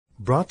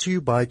Brought to you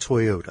by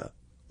Toyota.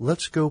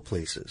 Let's go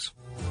places.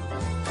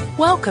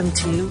 Welcome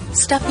to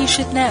Stuff You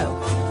Should Know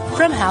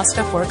from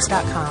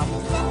HowStuffWorks.com.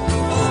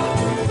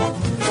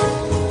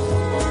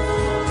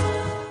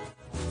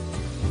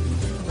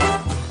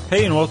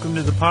 Hey, and welcome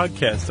to the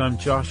podcast. I'm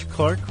Josh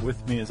Clark.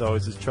 With me, as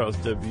always, is Charles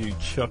W.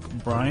 Chuck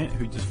Bryant,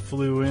 who just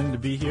flew in to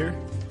be here.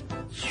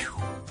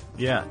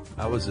 Yeah.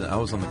 I was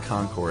on the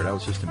Concorde. I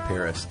was just in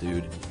Paris,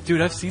 dude.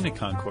 Dude, I've seen a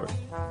Concorde.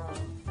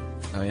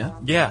 Oh, yeah?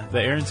 Yeah,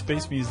 the Air and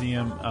Space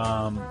Museum.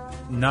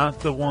 Not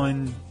the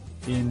one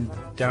in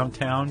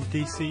downtown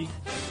D.C.,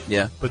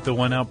 Yeah. but the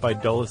one out by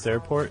Dulles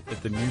Airport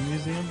at the new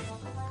museum.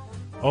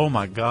 Oh,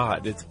 my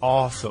God. It's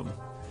awesome.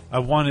 I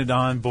wanted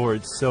on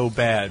board so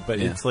bad, but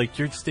It's like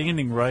you're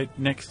standing right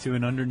next to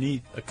and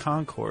underneath a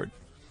Concorde.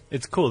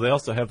 It's cool. They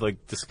also have,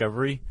 like,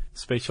 Discovery,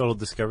 Space Shuttle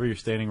Discovery. You're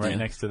standing right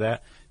next to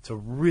that. It's a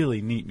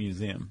really neat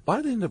museum. Why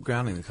did they end up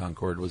grounding the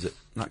Concorde? Was it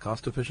not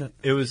cost efficient?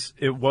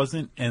 It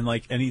wasn't, and,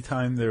 like,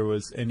 anytime there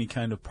was any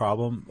kind of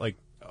problem, like,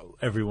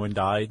 everyone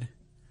died.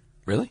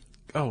 Really?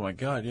 Oh, my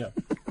God, yeah.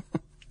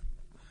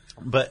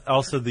 But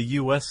also the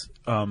U.S.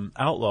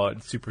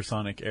 Outlawed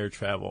supersonic air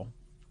travel.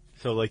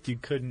 So, like, you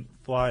couldn't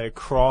fly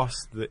across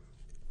the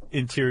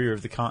interior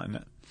of the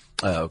continent.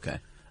 Oh, okay.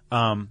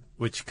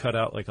 Which cut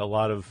out, like, a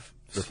lot of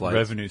The flights.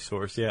 revenue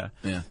source, yeah.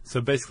 Yeah.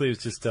 So, basically, it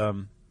was just,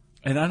 and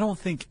I don't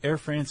think Air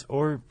France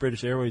or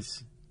British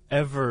Airways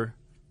ever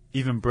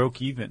even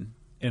broke even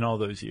in all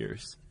those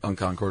years. On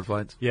Concorde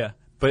flights? Yeah.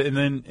 But, and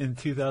then in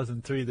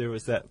 2003, there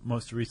was that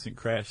most recent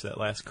crash, that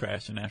last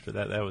crash, and after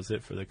that, that was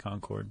it for the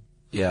Concorde.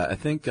 Yeah, I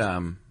think, if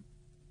I'm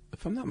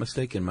not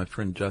mistaken, my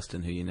friend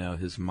Justin, who you know,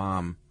 his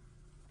mom,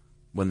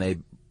 when they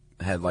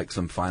had, like,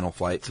 some final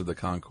flights of the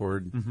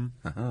Concorde,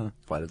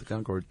 Flight of the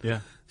Concorde, Yeah.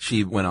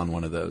 she went on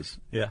one of those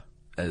Yeah.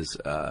 as,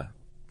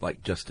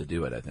 like, just to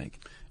do it, I think.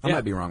 I Yeah.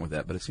 might be wrong with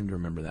that, but I seem to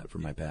remember that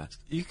from my past.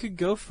 You could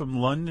go from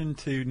London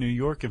to New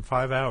York in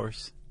 5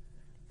 hours.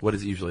 What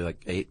is it usually,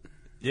 like 8?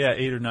 Yeah,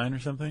 8 or 9 or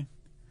something.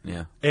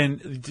 Yeah.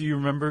 And do you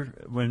remember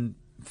when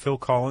Phil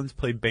Collins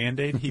played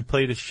Band-Aid? He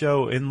played a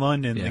show in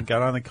London Yeah. and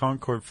got on the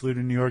Concorde, flew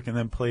to New York, and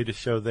then played a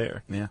show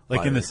there. Yeah. Like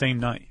Live in the Aid. same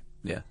night.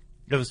 Yeah.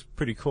 That was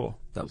pretty cool.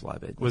 That was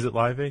Live Aid. Was it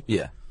Live Aid?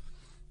 Yeah.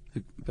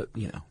 But,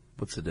 you know,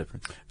 what's the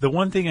difference? The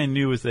one thing I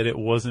knew was that it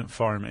wasn't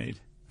Farm Aid.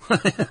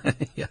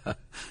 Yeah.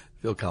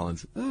 Phil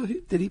Collins. Oh,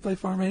 did he play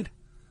Farm Aid?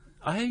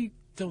 I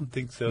don't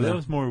think so. No. That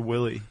was more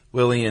Willie.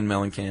 Willie and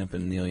Mellencamp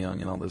and Neil Young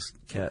and all those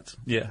cats.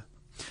 Yeah.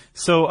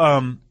 So,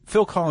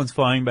 Phil Collins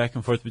flying back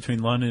and forth between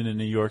London and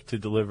New York to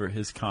deliver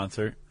his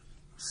concert.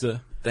 So,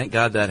 Thank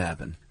God that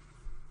happened.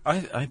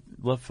 I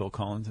love Phil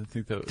Collins. I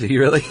think that. Do you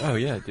really? Oh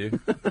yeah, dude.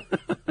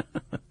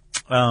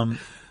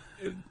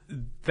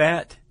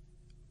 That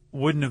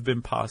wouldn't have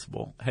been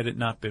possible had it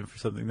not been for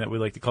something that we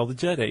like to call the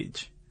jet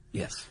age.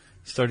 Yes.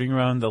 Starting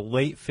around the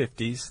late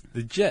 50s,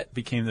 the jet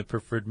became the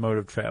preferred mode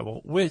of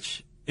travel,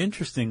 which,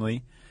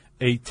 interestingly,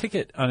 a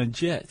ticket on a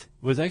jet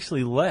was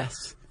actually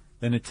less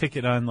than a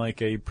ticket on,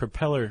 like, a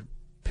propeller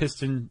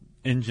piston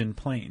engine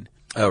plane.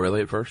 Oh,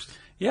 really? At first?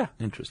 Yeah.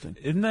 Interesting.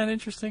 Isn't that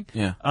interesting?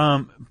 Yeah.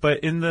 But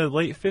in the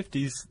late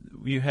 50s,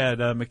 you had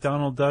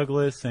McDonnell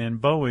Douglas and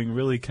Boeing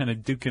really kind of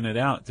duking it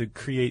out to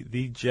create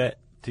the jet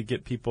to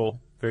get people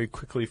very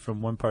quickly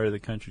from one part of the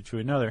country to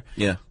another.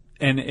 Yeah.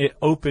 And it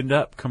opened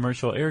up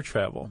commercial air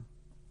travel.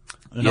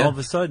 And Yeah. all of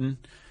a sudden,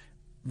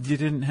 you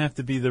didn't have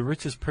to be the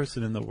richest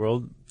person in the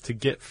world to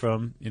get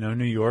from,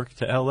 New York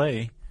to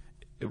L.A.,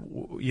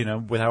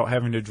 without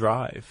having to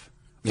drive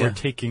or Yeah.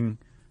 taking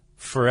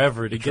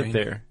forever to get train.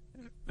 there.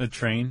 A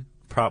train,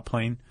 prop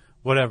plane,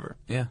 whatever.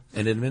 Yeah.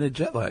 And invented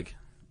jet lag,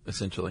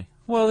 essentially.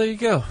 Well, there you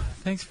go.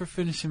 Thanks for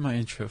finishing my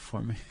intro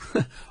for me.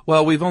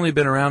 Well, we've only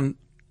been around,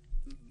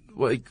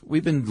 like,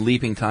 we've been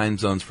leaping time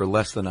zones for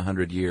less than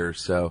 100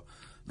 years, so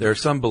there are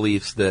some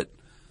beliefs that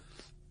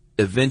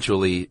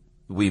eventually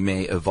we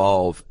may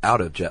evolve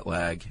out of jet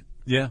lag,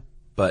 Yeah.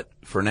 but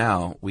for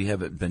now, we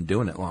haven't been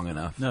doing it long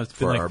enough. No, it's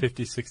been for like our,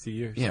 50, 60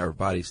 years. Yeah, our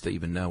bodies to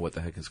even know what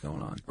the heck is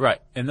going on. Right.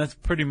 And that's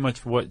pretty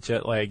much what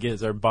jet lag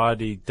is. Our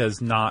body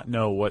does not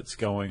know what's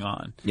going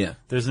on. Yeah.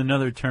 There's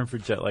another term for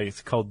jet lag.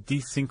 It's called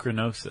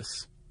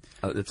desynchrinosis.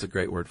 That's a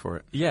great word for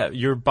it. Yeah,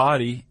 your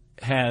body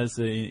has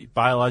a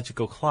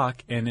biological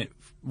clock, and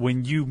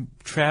when you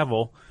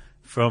travel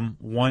from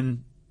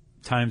one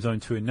time zone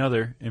to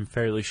another in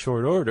fairly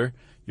short order,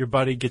 your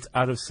body gets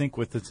out of sync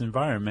with its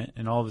environment,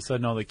 and all of a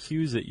sudden all the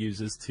cues it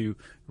uses to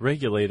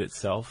regulate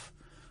itself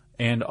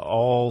and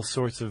all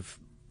sorts of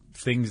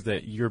things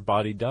that your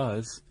body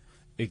does,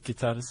 it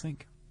gets out of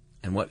sync.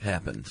 And what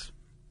happens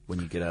when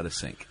you get out of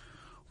sync?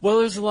 Well,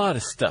 there's a lot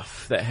of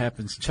stuff that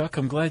happens, Chuck.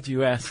 I'm glad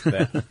you asked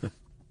that.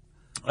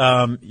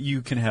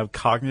 You can have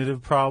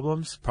cognitive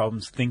problems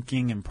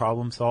thinking and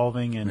problem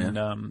solving,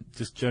 and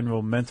just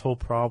general mental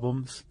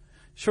problems.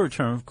 Short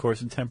term, of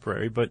course, and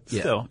temporary, but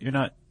still, you're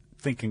not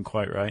thinking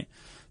quite right.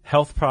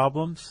 Health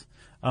problems.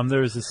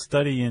 There was a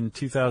study in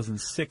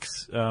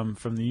 2006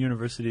 from the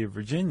University of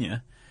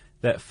Virginia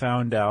that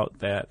found out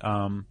that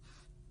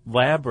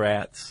lab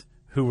rats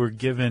who were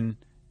given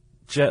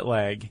jet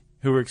lag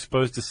who were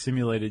exposed to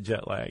simulated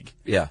jet lag.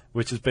 Yeah.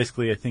 Which is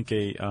basically, I think,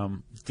 a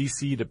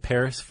DC to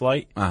Paris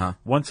flight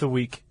once a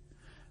week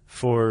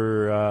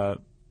for,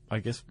 I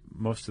guess,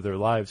 most of their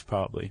lives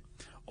probably.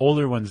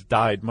 Older ones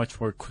died much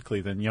more quickly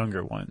than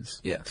younger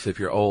ones. Yeah, so if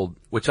you're old,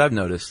 which I've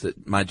noticed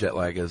that my jet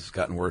lag has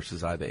gotten worse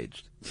as I've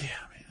aged. Yeah,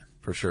 man.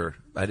 For sure.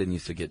 I didn't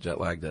used to get jet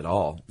lagged at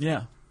all.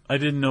 Yeah. I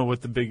didn't know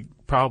what the big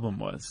problem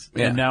was.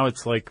 Yeah. And now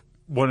it's like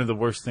one of the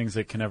worst things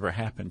that can ever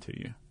happen to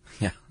you.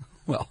 Yeah.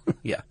 Well,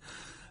 yeah.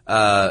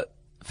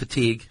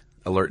 Fatigue,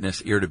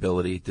 alertness,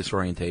 irritability,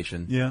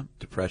 disorientation, Yeah.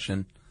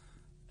 depression,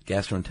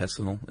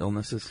 gastrointestinal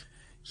illnesses.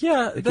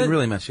 Yeah. It can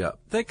really mess you up.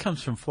 That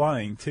comes from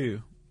flying,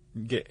 too.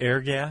 You get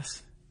air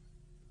gas,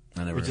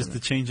 I never which heard is of the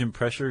it. change in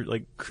pressure,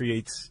 like,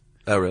 creates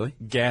Oh, really?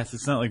 gas.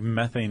 It's not like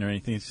methane or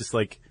anything. It's just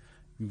like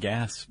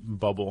gas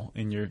bubble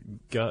in your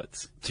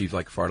guts. So you've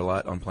like fart a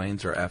lot on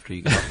planes or after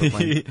you get off the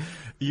plane?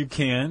 You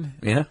can.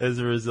 Yeah? As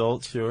a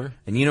result, sure.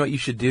 And you know what you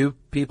should do,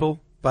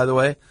 people, by the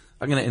way?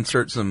 I'm going to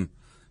insert some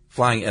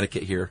flying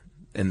etiquette here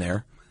in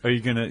there. Are you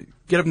going to...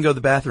 Get up and go to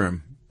the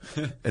bathroom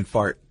and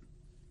fart.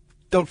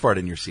 Don't fart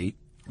in your seat.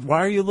 Why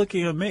are you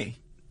looking at me?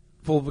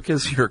 Well,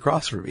 because you're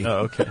across from me.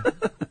 Oh, okay.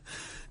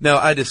 No,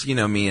 I just,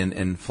 me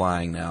and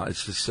flying now,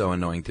 it's just so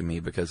annoying to me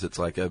because it's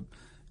like a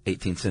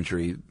 18th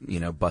century,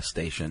 bus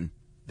station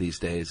these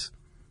days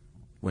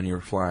when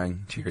you're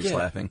flying. Cheers,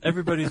 laughing.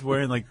 Everybody's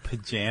wearing like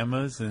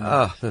pajamas and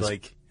those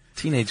like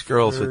teenage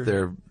girls fur with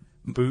their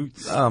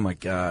boots. Oh my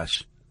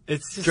gosh.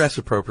 It's just, dress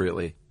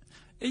appropriately.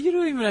 You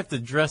don't even have to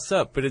dress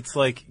up, but it's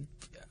like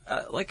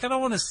I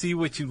don't want to see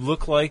what you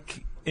look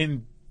like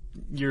in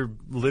your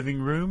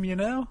living room,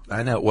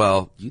 I know.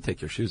 Well, you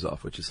take your shoes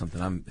off, which is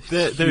something I'm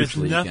There's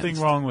hugely nothing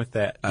against. wrong with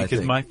that I because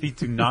think. my feet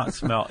do not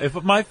smell.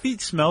 If my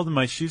feet smelled and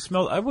my shoes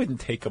smelled, I wouldn't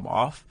take them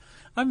off.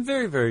 I'm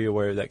very, very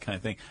aware of that kind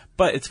of thing.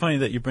 But it's funny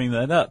that you bring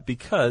that up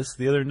because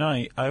the other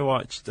night I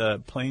watched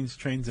Planes,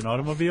 Trains, and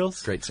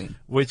Automobiles. Great scene.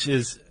 Which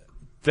is,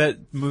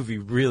 that movie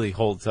really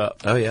holds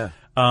up. Oh, yeah.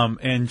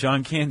 And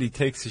John Candy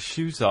takes his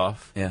shoes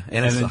off. Yeah,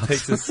 and his then socks.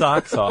 takes his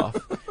socks off.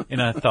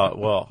 And I thought,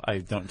 well, I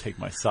don't take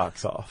my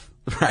socks off.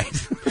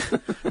 Right.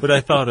 But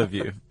I thought of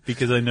you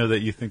because I know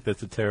that you think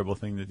that's a terrible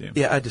thing to do.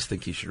 Yeah, I just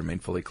think you should remain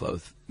fully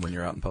clothed when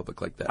you're out in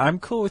public like that. I'm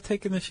cool with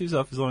taking the shoes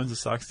off as long as the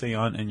socks stay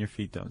on and your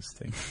feet don't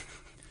stink.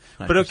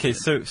 I But okay,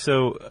 understand.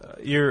 so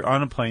you're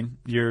on a plane.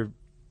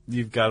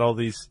 You've got all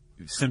these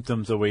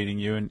symptoms awaiting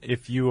you, and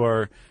if you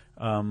are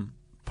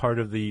part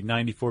of the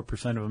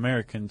 94% of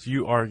Americans,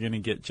 you are going to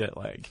get jet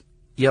lag.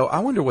 Yo, I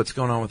wonder what's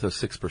going on with those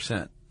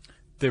 6%.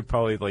 They're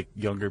probably like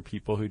younger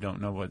people who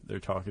don't know what they're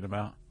talking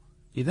about.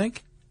 You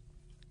think?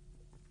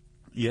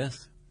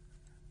 Yes.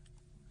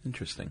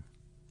 Interesting.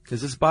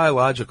 Because it's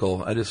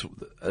biological.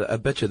 I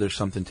bet you there's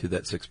something to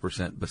that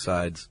 6%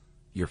 besides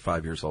you're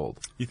 5 years old.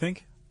 You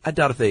think? I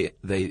doubt if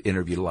they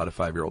interviewed a lot of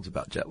 5-year-olds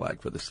about jet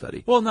lag for the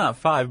study. Well, not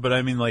 5, but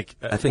I mean, like,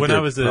 I think when I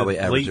they're was a probably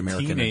average late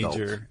American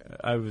teenager,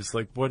 I was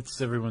like, what's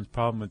everyone's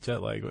problem with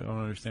jet lag? I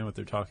don't understand what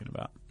they're talking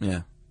about.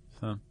 Yeah.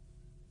 So,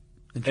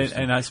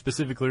 Interesting. and I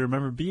specifically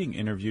remember being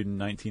interviewed in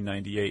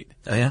 1998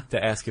 Oh, yeah?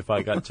 to ask if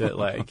I got jet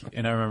lag.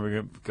 And I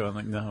remember going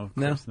like, no, of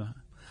course not.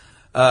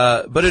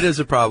 But it is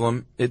a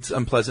problem. It's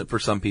unpleasant for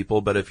some people,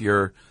 but if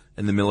you're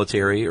in the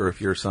military or if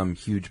you're some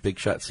huge big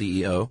shot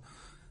CEO,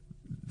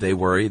 they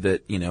worry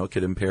that, it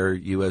could impair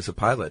you as a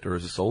pilot or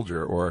as a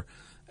soldier or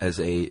as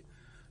a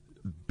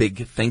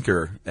big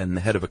thinker and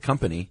the head of a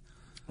company.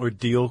 Or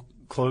deal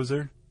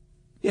closer.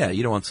 Yeah,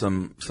 you don't want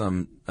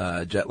some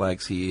jet lag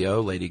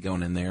CEO lady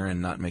going in there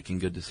and not making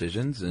good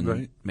decisions and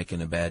Right.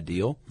 making a bad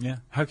deal. Yeah.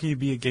 How can you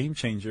be a game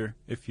changer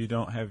if you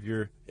don't have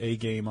your A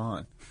game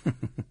on?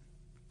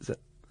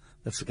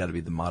 That's got to be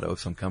the motto of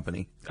some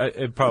company.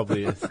 It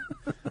probably is.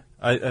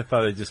 I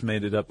thought I just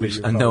made it up. We but just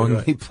you're probably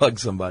unknowingly right. plug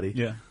somebody.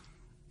 Yeah.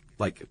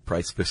 Like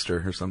Price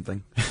Pfister or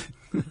something.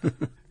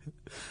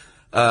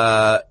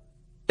 And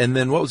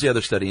then what was the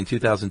other study? In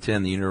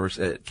 2010, the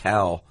university at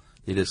Cal,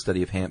 they did a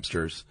study of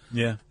hamsters.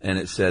 Yeah. And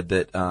it said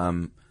that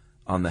on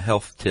the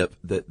health tip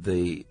that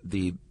the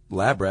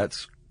lab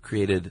rats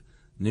created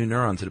new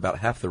neurons at about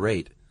half the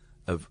rate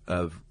of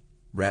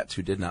rats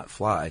who did not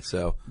fly.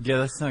 So, Yeah,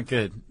 that's not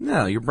good.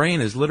 no, your brain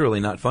is literally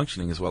not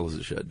functioning as well as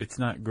it should. It's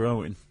not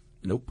growing.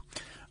 Nope.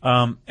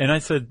 And I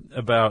said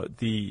about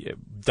the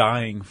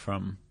dying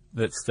from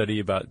that study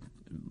about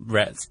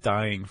rats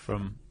dying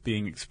from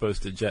being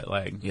exposed to jet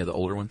lag. Yeah, the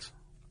older ones.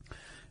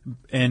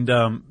 And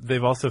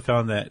they've also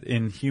found that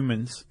in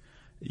humans,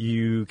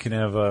 you can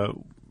have a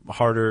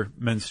harder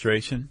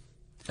menstruation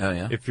Oh,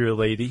 yeah? if you're a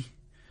lady.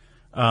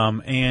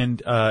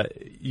 And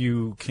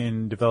you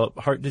can develop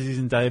heart disease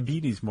and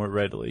diabetes more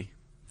readily.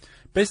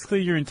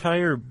 Basically, your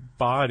entire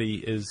body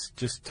is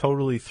just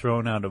totally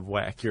thrown out of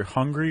whack. You're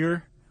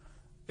hungrier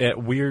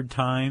at weird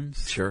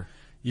times. Sure.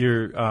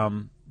 You're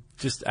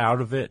just out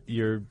of it.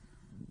 You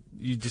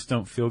just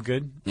don't feel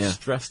good. Yeah.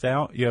 Stressed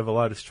out. You have a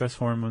lot of stress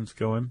hormones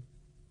going.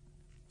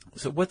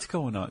 So what's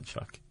going on,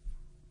 Chuck?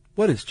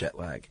 What is jet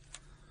lag?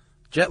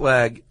 Jet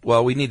lag,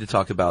 well, we need to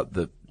talk about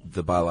the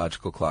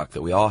biological clock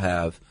that we all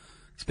have.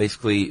 It's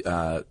basically,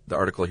 the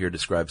article here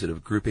describes it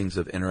of groupings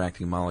of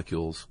interacting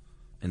molecules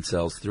in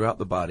cells throughout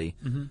the body.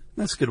 Mm-hmm.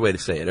 That's a good way to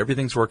say it.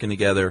 Everything's working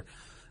together.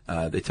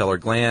 They tell our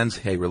glands,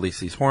 hey,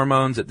 release these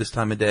hormones at this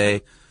time of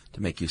day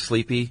to make you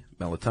sleepy,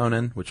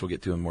 melatonin, which we'll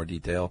get to in more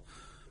detail.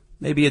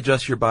 Maybe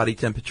adjust your body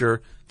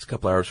temperature. It's a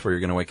couple hours before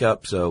you're going to wake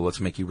up, so let's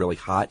make you really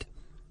hot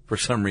for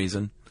some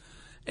reason.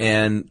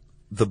 And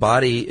the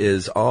body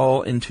is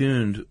all in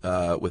tune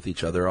with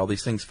each other, all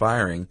these things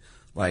firing,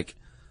 like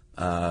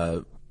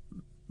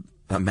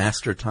a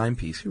master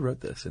timepiece. Who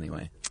wrote this,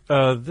 anyway?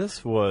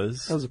 That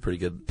was a pretty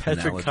good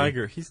Patrick analogy.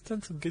 Kiger. He's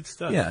done some good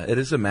stuff. Yeah, it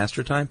is a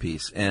master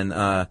timepiece. And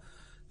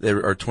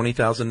there are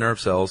 20,000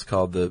 nerve cells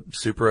called the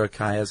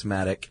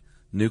suprachiasmatic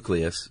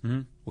nucleus.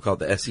 Mm-hmm. We'll call it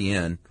the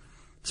SEN.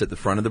 It's at the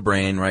front of the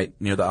brain, right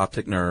near the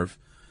optic nerve.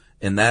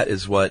 And that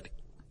is what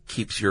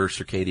keeps your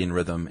circadian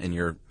rhythm and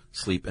your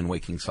sleep and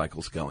waking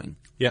cycles going.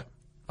 Yeah.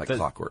 Like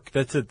clockwork.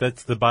 That's it.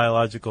 That's the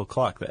biological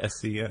clock, the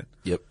SCN.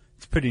 Yep.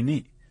 It's pretty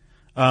neat.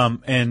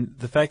 And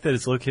the fact that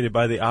it's located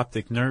by the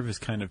optic nerve is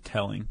kind of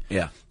telling.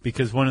 Yeah.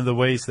 Because one of the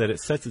ways that it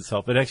sets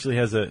itself, it actually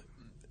has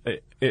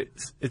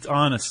it's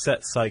on a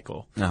set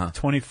cycle,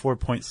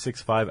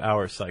 24.65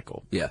 hour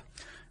cycle. Yeah.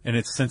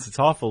 And since it's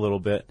off a little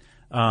bit,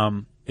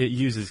 it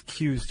uses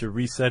cues to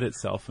reset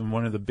itself. And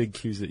one of the big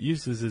cues it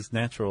uses is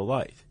natural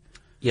light.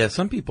 Yeah.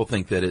 Some people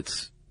think that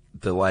it's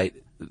the light,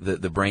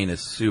 the brain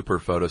is super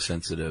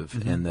photosensitive,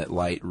 mm-hmm. and that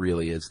light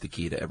really is the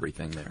key to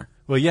everything there.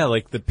 Well, yeah,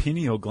 like the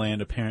pineal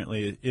gland,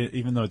 apparently,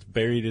 even though it's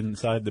buried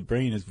inside the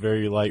brain, is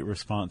very light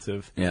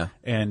responsive. Yeah.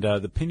 And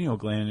the pineal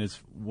gland is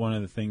one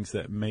of the things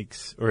that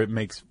makes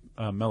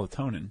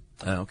melatonin.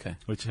 Oh, okay.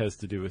 Which has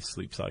to do with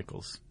sleep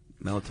cycles.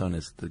 Melatonin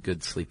is the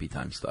good sleepy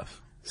time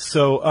stuff.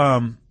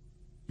 So,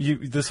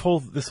 this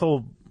whole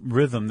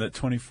rhythm, that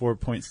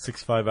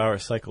 24.65 hour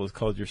cycle, is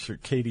called your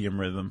circadian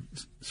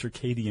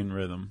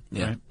rhythm.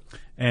 Yeah. Right?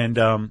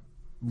 And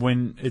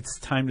when it's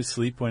time to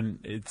sleep, when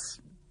it's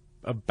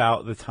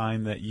about the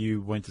time that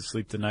you went to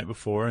sleep the night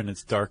before and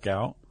it's dark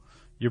out,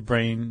 your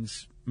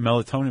brain's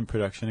melatonin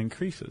production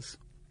increases.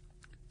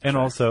 And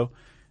also,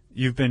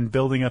 you've been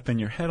building up in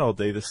your head all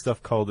day this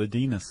stuff called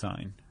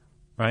adenosine,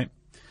 right?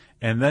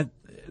 And that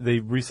they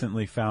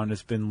recently found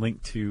has been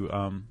linked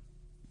to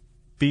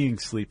being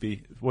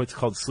sleepy, what's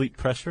called sleep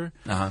pressure.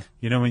 Uh-huh.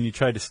 You know, when you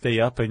try to stay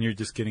up and you're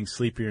just getting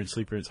sleepier and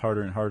sleepier, it's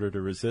harder and harder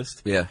to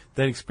resist. Yeah.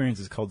 That experience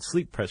is called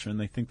sleep pressure, and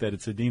they think that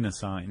it's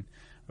adenosine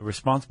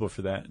responsible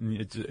for that. And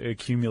it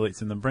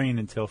accumulates in the brain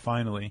until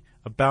finally,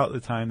 about the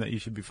time that you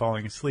should be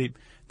falling asleep,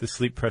 the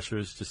sleep pressure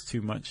is just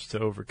too much to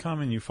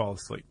overcome and you fall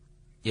asleep.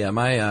 Yeah,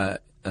 my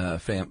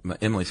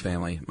Emily's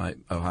family, my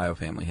Ohio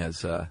family,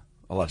 has a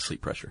lot of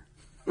sleep pressure.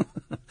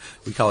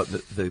 We call it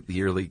the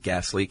yearly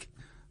gas leak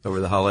over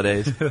the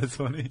holidays. That's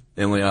funny.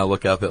 Emily and I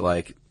look up at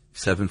like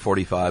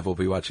 7:45. We'll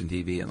be watching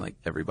TV and like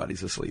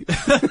everybody's asleep.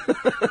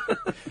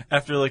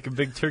 After like a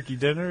big turkey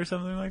dinner or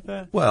something like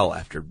that? Well,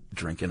 after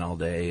drinking all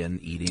day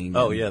and eating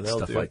and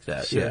stuff like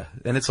that. Sure. Yeah.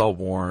 And it's all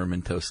warm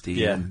and toasty.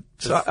 Yeah. And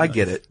so I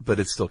get it,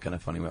 but it's still kind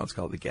of funny when it's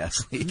called the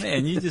gas leak.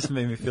 Man, you just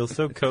made me feel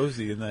so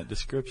cozy in that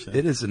description.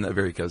 It is in a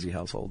very cozy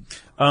household.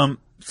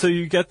 So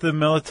you got the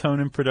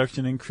melatonin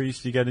production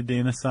increased, you got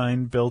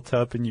adenosine built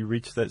up, and you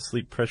reach that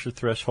sleep pressure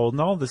threshold,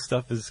 and all this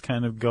stuff is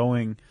kind of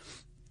going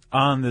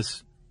on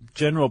this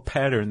general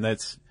pattern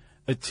that's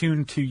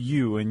attuned to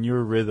you and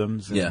your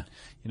rhythms. And, yeah.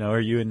 You know, are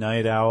you a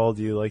night owl?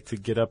 Do you like to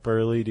get up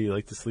early? Do you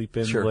like to sleep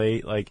in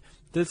late? Like,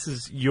 this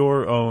is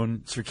your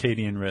own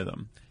circadian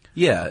rhythm.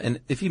 Yeah, and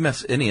if you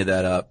mess any of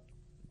that up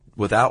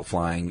without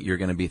flying, you're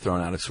going to be thrown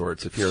out of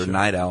sorts. If you're a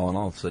night owl and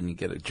all of a sudden you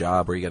get a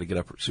job where you got to get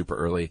up super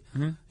early,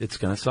 mm-hmm. it's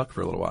going to suck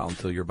for a little while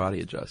until your body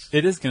adjusts.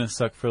 It is going to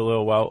suck for a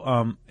little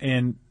while,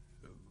 and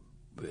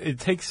it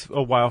takes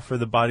a while for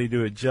the body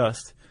to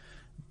adjust,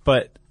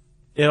 but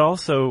it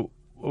also,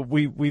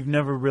 we've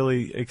never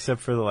really,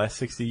 except for the last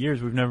 60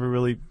 years, we've never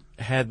really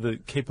had the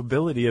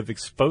capability of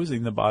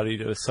exposing the body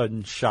to a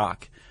sudden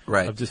shock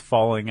of just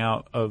falling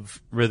out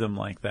of rhythm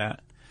like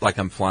that. Like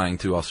I'm flying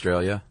to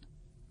Australia?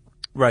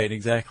 Right,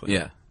 exactly.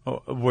 Yeah.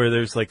 Where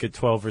there's like a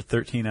 12 or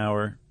 13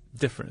 hour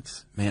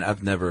difference. Man,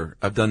 I've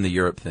done the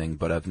Europe thing,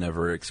 but I've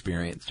never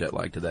experienced jet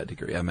lag to that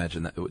degree. I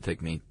imagine that it would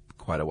take me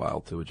quite a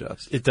while to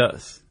adjust. It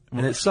does.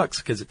 And it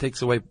sucks because it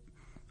takes away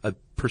a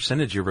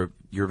percentage of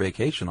your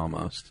vacation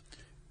almost.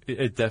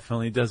 It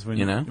definitely does. When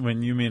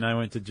you and I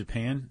went to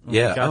Japan, when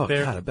yeah. we got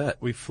there, God, I bet.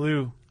 We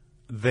flew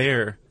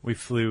there. We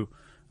flew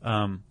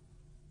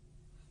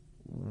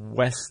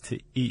west to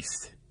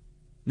east.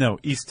 No,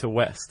 east to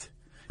west.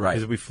 Right.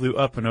 Because we flew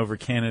up and over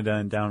Canada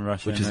and down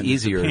Russia. Which and is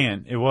easier.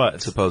 Japan. It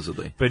was.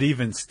 Supposedly. But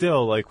even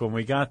still, like when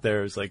we got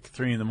there, it was like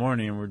 3 a.m.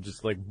 and we're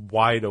just like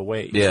wide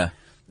awake. Yeah.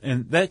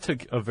 And that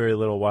took a very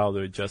little while to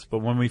adjust. But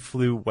when we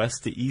flew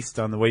west to east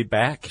on the way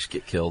back, just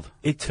get killed.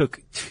 It took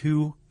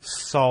 2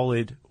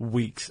 solid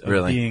weeks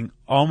of being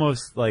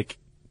almost like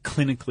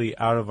clinically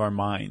out of our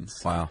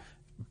minds. Wow.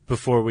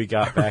 Before we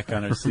got back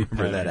on our sleep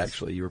patterns. I remember that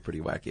actually. You were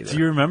pretty wacky there. Do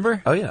you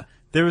remember? Oh yeah.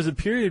 There was a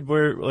period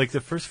where, like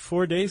the first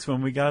 4 days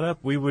when we got up,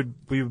 we would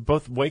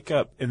both wake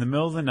up in the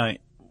middle of the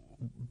night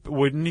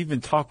wouldn't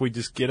even talk. We'd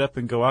just get up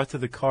and go out to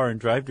the car and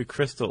drive to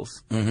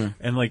Crystal's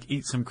and like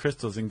eat some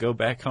Crystals and go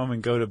back home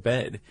and go to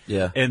bed.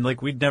 Yeah. And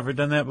like we'd never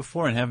done that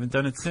before and haven't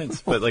done it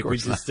since. But like we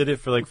just did it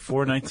for like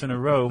 4 nights in a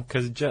row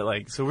because of jet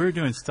lag. So we were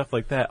doing stuff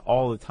like that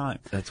all the time.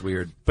 That's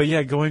weird. But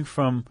yeah, going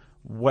from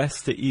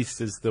west to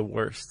east is the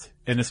worst.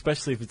 And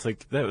especially if it's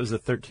like, that was a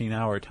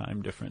 13-hour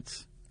time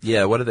difference.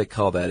 Yeah, what do they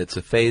call that? It's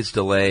a phase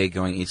delay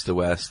going east to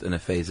west and a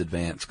phase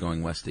advance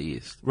going west to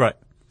east. Right.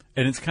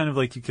 And it's kind of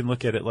like you can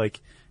look at it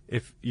like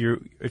if you're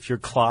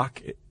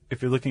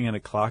looking at a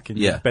clock and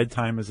your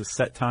bedtime is a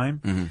set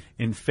time,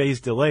 in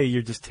phase delay,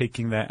 you're just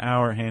taking that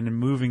hour hand and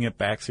moving it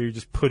back. So you're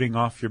just putting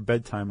off your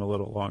bedtime a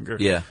little longer.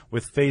 Yeah.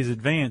 With phase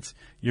advance,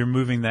 you're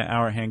moving that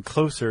hour hand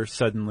closer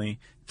suddenly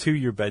to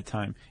your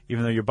bedtime.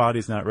 Even though your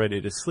body's not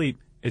ready to sleep,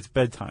 it's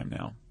bedtime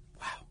now.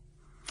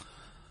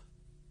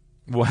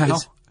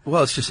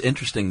 Wow. It's just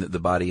interesting that the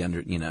body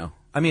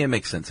I mean, it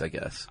makes sense, I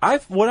guess.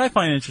 What I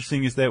find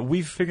interesting is that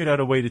we've figured out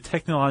a way to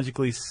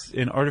technologically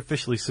and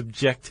artificially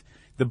subject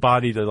the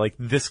body to like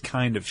this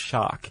kind of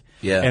shock.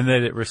 Yeah. And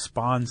that it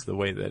responds the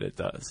way that it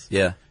does.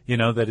 Yeah.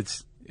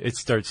 That it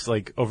starts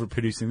like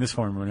overproducing this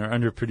hormone or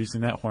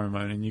underproducing that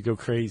hormone and you go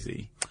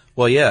crazy.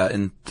 Well, yeah,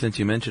 and since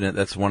you mentioned it,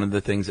 that's one of the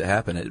things that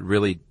happen.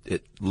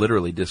 It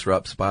literally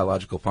disrupts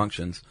biological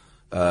functions,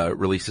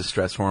 releases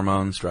stress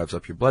hormones, drives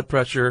up your blood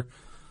pressure,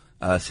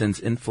 sends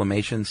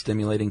inflammation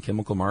stimulating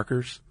chemical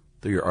markers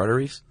through your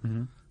arteries.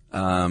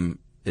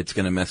 It's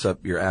going to mess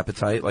up your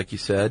appetite, like you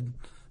said,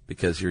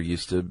 because you're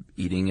used to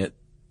eating at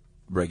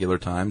regular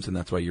times, and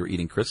that's why you're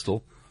eating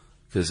Crystal,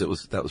 because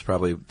that was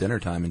probably dinner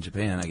time in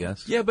Japan, I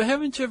guess. Yeah, but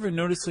haven't you ever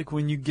noticed, like,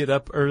 when you get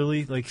up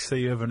early, like, say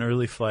you have an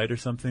early flight or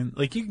something,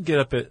 like, you can get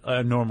up at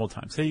a normal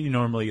time. Say you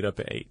normally get up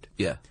at 8.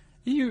 Yeah.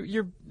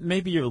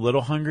 Maybe you're a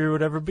little hungry or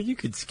whatever, but you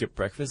could skip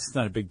breakfast. It's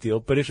not a big deal.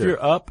 But if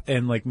you're up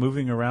and like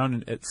moving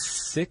around at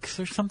 6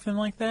 or something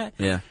like that,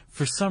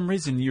 for some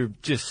reason you're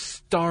just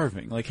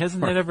starving. Like,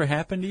 hasn't that ever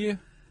happened to you?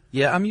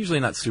 Yeah, I'm usually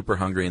not super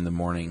hungry in the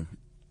morning,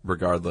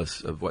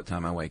 regardless of what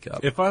time I wake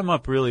up. If I'm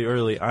up really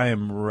early, I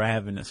am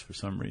ravenous for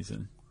some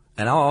reason.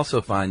 And I'll also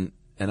find,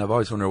 and I've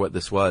always wondered what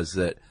this was,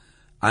 that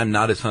I'm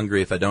not as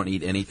hungry if I don't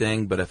eat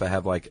anything, but if I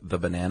have like the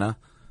banana,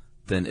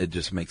 then it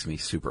just makes me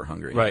super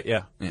hungry. Right,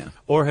 yeah. Yeah.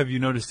 Or have you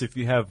noticed if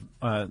you have,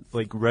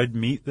 like red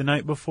meat the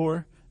night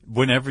before,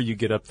 whenever you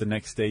get up the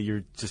next day,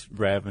 you're just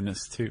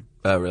ravenous too.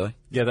 Oh, really?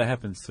 Yeah, that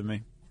happens to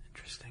me.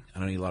 Interesting. I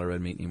don't eat a lot of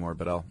red meat anymore,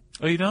 but I'll...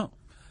 Oh, you don't?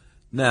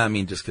 No, I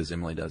mean, just because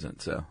Emily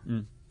doesn't, so...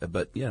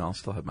 But, I'll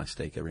still have my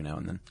steak every now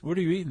and then. What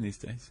are you eating these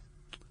days?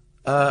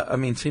 I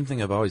mean, same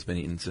thing I've always been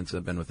eating since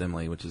I've been with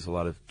Emily, which is a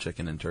lot of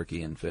chicken and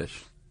turkey and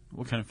fish.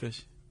 What kind of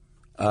fish?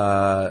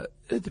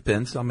 It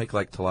depends. I'll make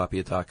like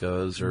tilapia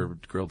tacos or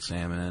grilled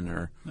salmon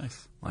or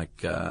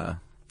like,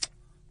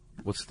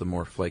 what's the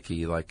more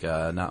flaky, like,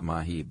 not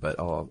mahi, but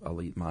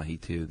I'll eat mahi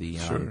too.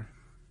 The,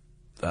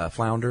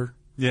 flounder.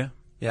 Yeah.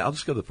 Yeah, I'll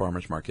just go to the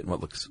farmer's market and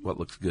what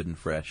looks good and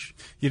fresh.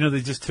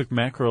 They just took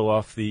mackerel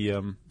off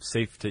the,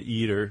 safe to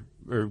eat or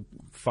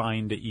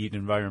fine to eat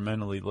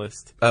environmentally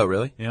list. Oh,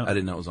 really? Yeah. I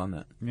didn't know it was on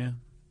that. Yeah.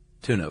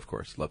 Tuna, of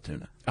course. Love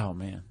tuna. Oh,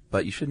 man.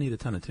 But you shouldn't eat a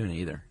ton of tuna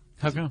either.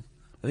 How come?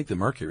 I think the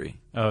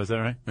mercury. Oh, is that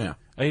right? Yeah.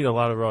 I eat a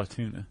lot of raw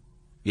tuna.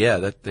 Yeah,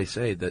 that they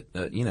say that,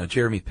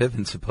 Jeremy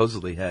Piven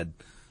supposedly had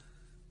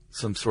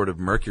some sort of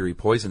mercury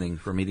poisoning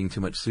from eating too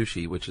much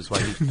sushi, which is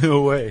why he...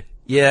 No way.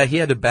 Yeah, he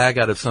had to bag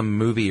out of some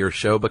movie or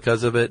show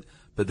because of it.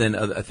 But then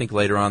I think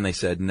later on they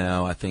said,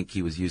 no, I think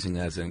he was using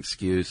that as an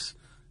excuse,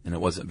 and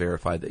it wasn't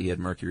verified that he had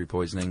mercury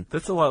poisoning.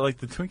 That's a lot like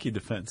the Twinkie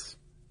defense.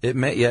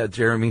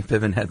 Jeremy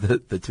Piven had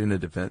the tuna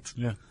defense.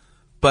 Yeah.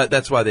 But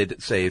that's why they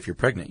say if you're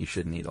pregnant, you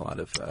shouldn't eat a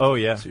lot of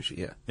sushi.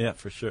 Yeah. Yeah,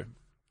 for sure.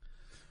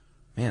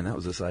 Man, that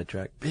was a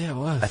sidetrack. Yeah, it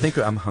was. I think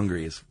I'm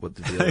hungry is what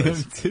the deal I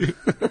is. am too.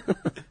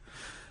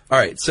 All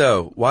right,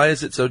 so why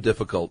is it so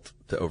difficult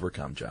to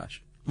overcome,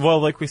 Josh? Well,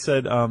 like we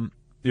said,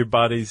 your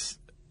body's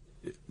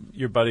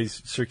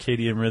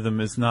circadian rhythm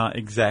is not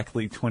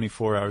exactly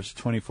 24 hours,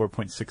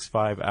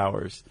 24.65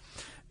 hours.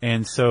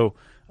 And so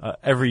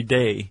every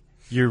day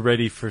you're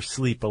ready for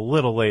sleep a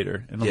little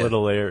later and a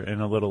little later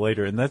and a little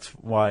later. And that's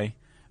why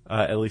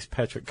at least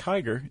Patrick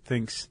Kiger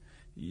thinks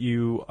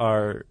you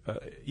are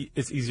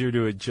it's easier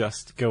to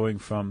adjust going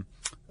from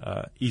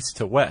east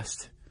to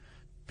west,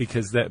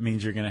 because that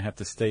means you're going to have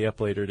to stay up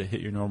later to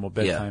hit your normal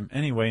bedtime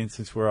anyway. And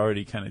since we're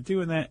already kind of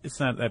doing that, it's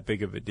not that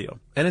big of a deal.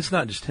 And it's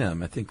not just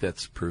him. I think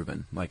that's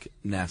proven. Like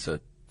NASA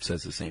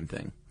says the same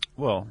thing.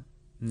 Well,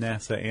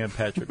 NASA and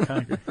Patrick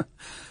Kiger.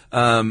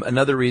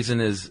 Another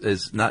reason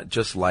is not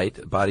just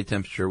light. Body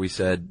temperature, we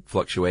said,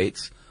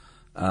 fluctuates.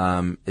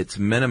 It's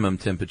minimum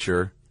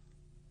temperature.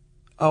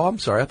 Oh, I'm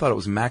sorry. I thought it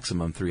was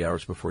maximum 3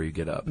 hours before you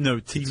get up. No,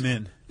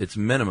 T-min. It's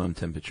minimum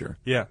temperature.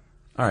 Yeah.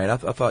 All right. I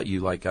thought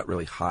you got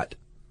really hot,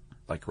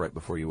 like right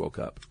before you woke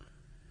up.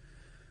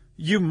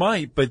 You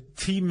might, but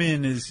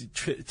T-min is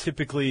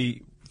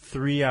typically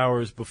 3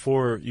 hours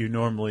before you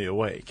normally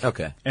awake.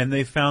 Okay. And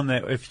they found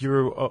that if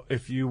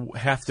you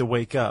have to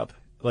wake up,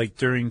 like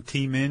during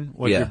T-min,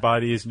 what your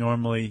body is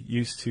normally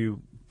used to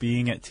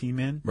being at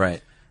T-min,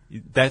 right,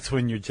 that's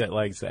when your jet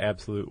lag's the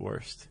absolute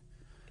worst.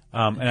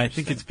 And I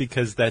think it's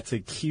because that's a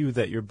cue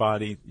that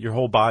your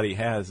whole body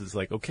has is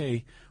like,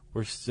 okay,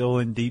 we're still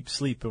in deep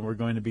sleep and we're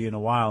going to be in a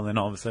while. And then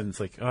all of a sudden it's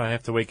like, oh, I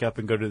have to wake up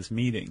and go to this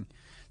meeting.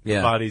 Yeah.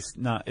 The body's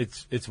not,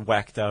 it's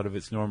whacked out of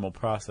its normal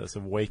process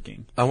of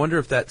waking. I wonder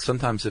if that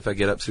sometimes if I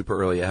get up super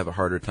early, I have a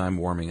harder time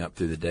warming up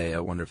through the day. I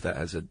wonder if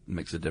that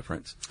makes a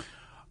difference.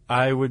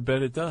 I would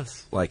bet it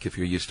does. Like if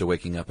you're used to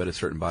waking up at a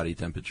certain body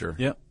temperature.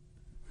 Yep.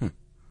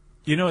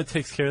 You know, it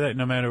takes care of that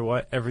no matter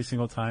what, every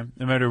single time.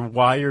 No matter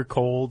why you're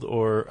cold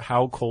or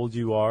how cold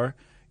you are,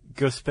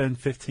 go spend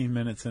 15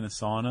 minutes in a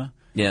sauna.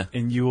 Yeah.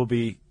 And you will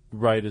be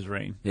right as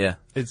rain. Yeah.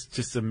 It's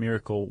just a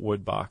miracle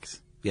wood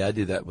box. Yeah, I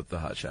do that with the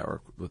hot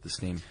shower, with the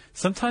steam.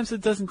 Sometimes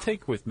it doesn't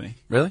take with me.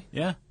 Really?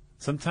 Yeah.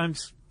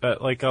 Sometimes,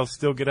 like, I'll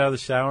still get out of the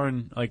shower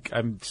and, like,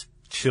 I'm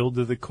chilled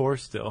to the core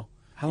still.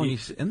 How long are you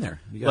in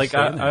there? You Like,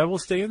 I will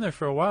stay in there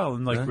for a while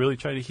and, like, really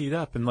try to heat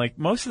up. And, like,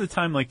 most of the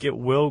time, like, it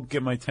will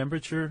get my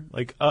temperature,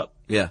 like, up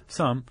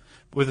some.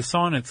 With a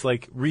sauna, it's,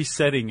 like,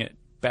 resetting it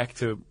back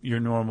to your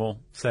normal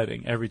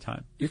setting every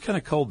time. You're kind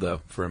of cold,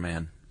 though, for a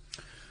man.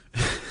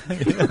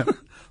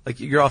 Like,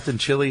 you're often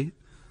chilly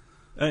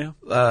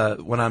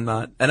when I'm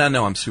not. And I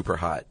know I'm super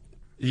hot.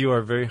 You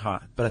are very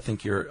hot. But I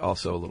think you're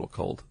also a little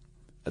cold.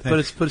 Put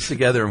us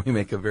together and we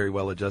make a very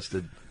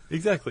well-adjusted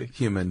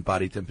human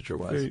body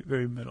temperature-wise. Very,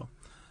 very middle.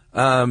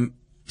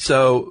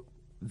 So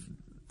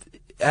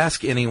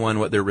ask anyone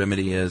what their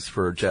remedy is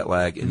for jet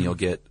lag and you'll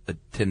get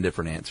 10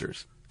 different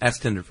answers.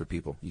 Ask 10 different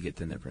people. You get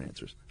 10 different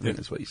answers. I think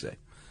that's what you say.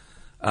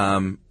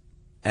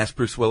 Ask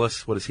Bruce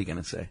Willis. What is he going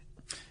to say?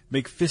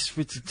 Make fists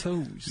with your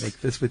toes. Make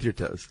fists with your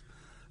toes.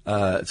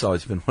 It's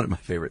always been one of my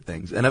favorite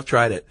things. And I've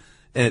tried it.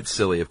 And it's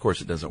silly. Of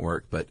course it doesn't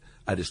work, but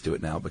I just do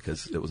it now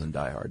because it was in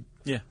Die Hard.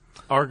 Yeah.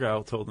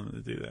 Argyle told him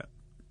to do that.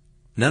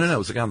 No. It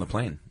was the guy on the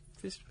plane.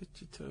 Fist with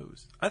your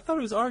toes. I thought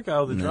it was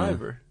Argyle, the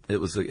driver. It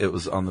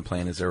was on the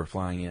plane as they were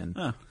flying in.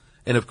 Oh.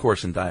 And of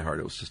course, in Die Hard,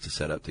 it was just a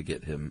setup to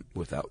get him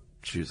without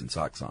shoes and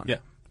socks on. Yeah.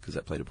 Because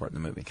that played a part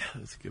in the movie. God,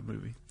 that's a good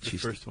movie. The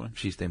first one.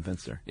 She's Dame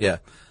Finster. Yeah.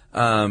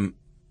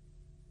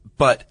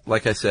 But,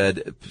 like I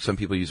said, some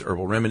people use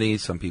herbal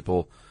remedies. Some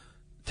people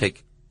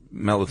take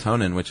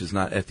melatonin, which is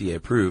not FDA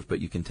approved, but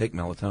you can take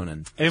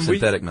melatonin, and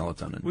synthetic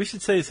melatonin. We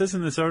should say, it says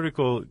in this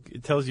article,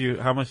 it tells you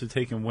how much to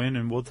take and when,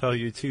 and we'll tell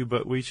you too,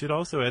 but we should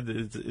also add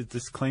the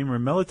disclaimer,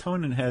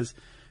 melatonin has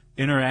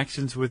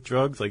interactions with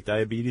drugs, like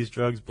diabetes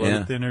drugs,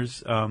 blood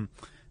thinners,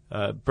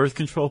 birth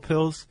control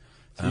pills.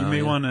 So you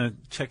may want to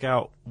check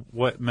out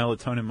what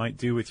melatonin might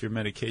do with your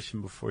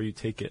medication before you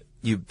take it.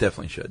 You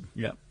definitely should.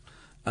 Yeah.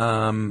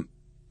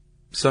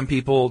 Some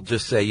people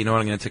just say, you know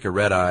what, I'm going to take a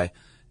red eye,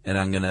 and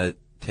I'm going to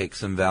take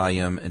some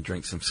Valium and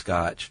drink some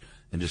scotch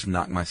and just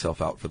knock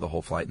myself out for the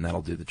whole flight, and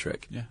that'll do the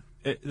trick. Yeah.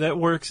 That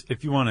works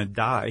if you want to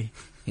die.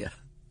 Yeah.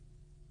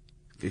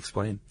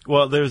 Explain.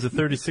 Well, there's a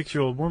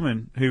 36-year-old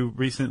woman who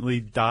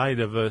recently died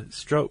of a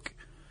stroke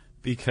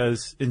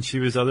and she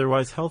was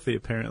otherwise healthy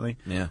apparently.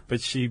 Yeah.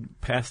 But she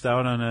passed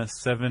out on a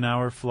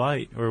 7-hour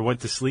flight or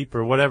went to sleep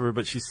or whatever,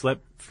 but she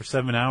slept for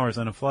 7 hours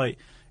on a flight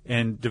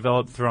and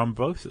developed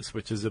thrombosis,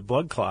 which is a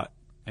blood clot.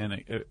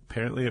 And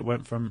apparently it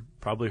went from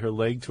probably her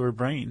leg to her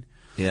brain.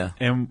 Yeah.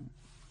 And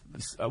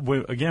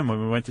again,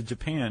 when we went to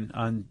Japan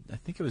on, I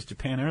think it was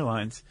Japan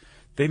Airlines,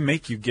 they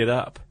make you get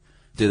up.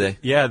 Do they?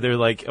 Yeah, they're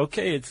like,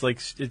 okay, it's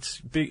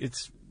big,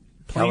 it's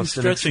plane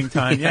stretching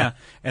time, yeah.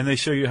 And they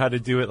show you how to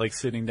do it, like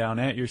sitting down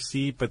at your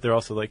seat, but they're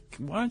also like,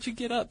 why don't you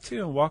get up too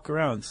and walk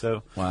around?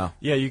 So, wow.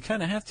 Yeah, you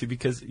kind of have to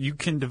because you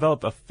can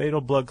develop a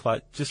fatal blood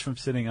clot just from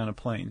sitting on a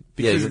plane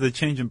because of the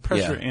change in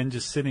pressure and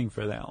just sitting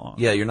for that long.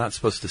 Yeah, you're not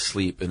supposed to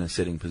sleep in a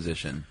sitting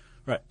position.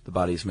 Right. The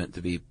body's meant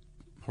to be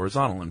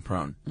horizontal and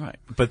prone. Right.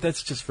 But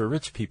that's just for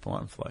rich people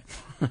on flights.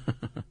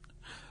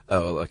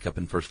 Oh, like up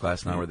in first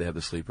class now where they have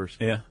the sleepers?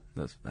 Yeah.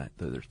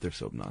 They're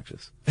so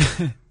obnoxious.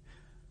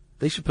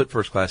 They should put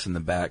first class in the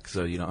back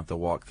so you don't have to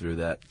walk through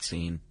that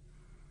scene.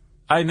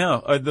 I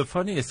know. The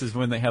funniest is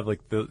when they have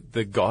like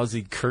the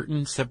gauzy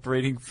curtain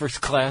separating first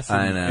class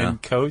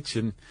and coach,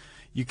 and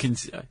you can.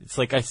 It's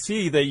like, I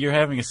see that you're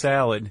having a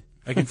salad.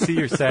 I can see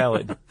your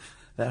salad.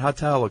 That hot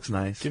towel looks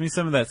nice. Give me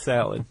some of that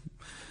salad.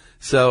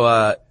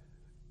 So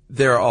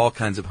there are all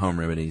kinds of home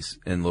remedies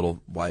and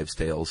little wives'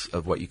 tales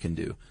of what you can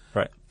do.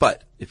 Right.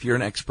 But if you're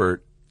an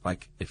expert,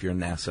 like if you're in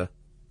NASA,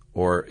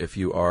 or if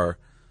you are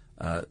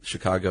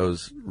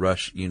Chicago's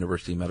Rush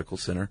University Medical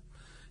Center,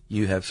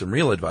 you have some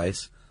real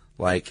advice,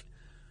 like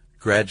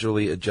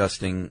gradually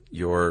adjusting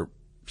your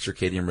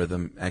circadian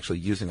rhythm, actually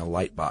using a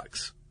light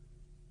box,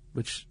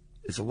 which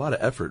is a lot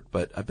of effort,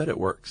 but I bet it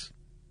works.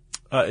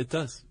 It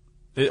does.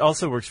 It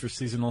also works for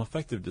seasonal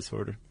affective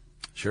disorder.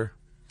 Sure.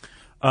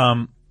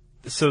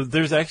 So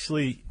there's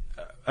actually,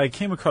 I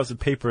came across a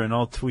paper, and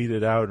I'll tweet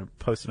it out or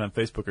post it on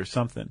Facebook or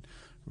something,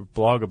 or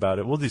blog about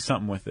it. We'll do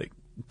something with it,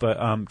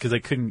 but because I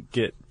couldn't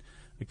get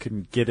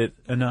it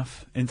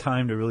enough in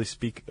time to really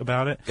speak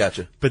about it.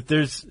 Gotcha. But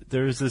there's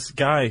this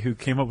guy who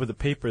came up with a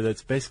paper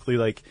that's basically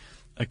like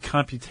a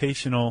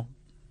computational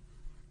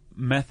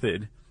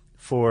method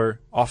for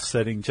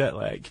offsetting jet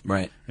lag.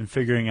 Right. And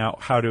figuring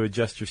out how to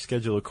adjust your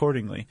schedule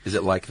accordingly. Is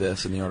it like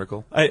this in the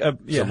article? Yeah,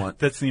 Somewhat.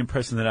 that's the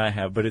impression that I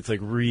have, but it's like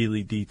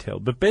really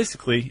detailed. But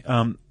basically,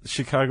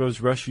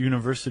 Chicago's Rush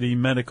University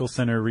Medical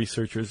Center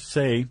researchers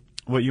say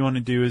what you want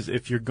to do is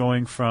if you're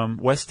going from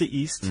west to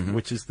east,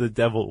 which is the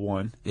devil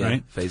one, Yeah,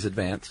 right? phase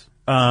advance.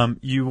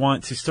 You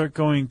want to start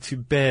going to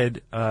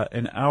bed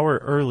an hour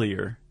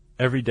earlier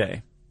every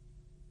day.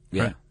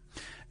 Yeah. Right.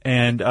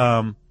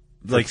 And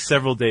like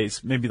several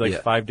days, maybe like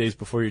Yeah. 5 days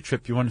before your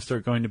trip, you want to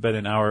start going to bed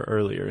an hour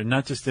earlier. And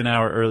not just an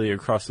hour earlier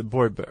across the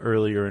board, but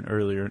earlier and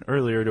earlier and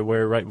earlier to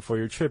where right before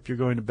your trip, you're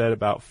going to bed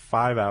about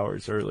 5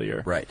 hours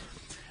earlier. Right.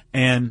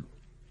 And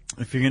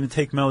if you're going to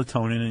take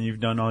melatonin and you've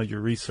done all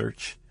your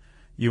research,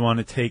 you want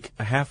to take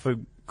a half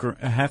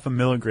a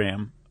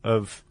milligram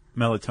of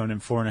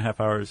melatonin 4.5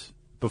 hours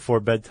before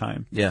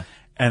bedtime. Yeah.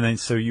 And then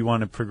so you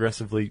want to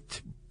progressively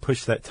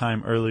push that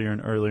time earlier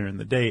and earlier in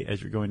the day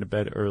as you're going to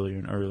bed earlier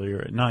and earlier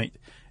at night.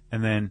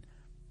 And then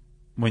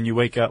when you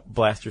wake up,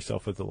 blast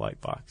yourself with the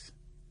light box.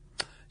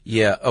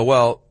 Yeah. Oh,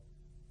 well,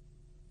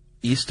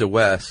 east to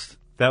west.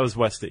 That was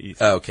west to east.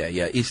 Okay.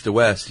 Yeah. East to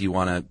west, you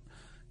want to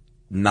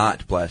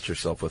not blast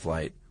yourself with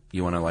light.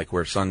 You want to like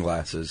wear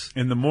sunglasses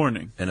In the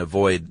morning. and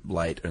avoid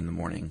light in the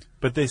morning.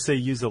 But they say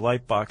use a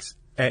light box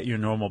at your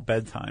normal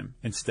bedtime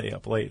and stay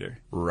up later.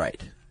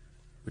 Right.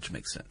 Which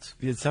makes sense.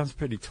 It sounds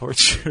pretty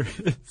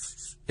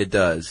torturous. It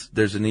does.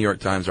 There's a New York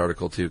Times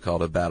article too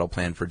called "A Battle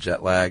Plan for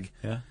Jet Lag,"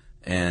 Yeah.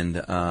 and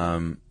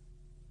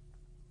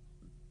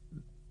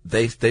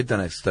they've done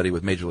a study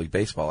with Major League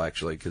Baseball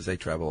actually because they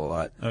travel a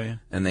lot. Oh, yeah.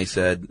 And they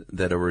said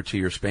that over a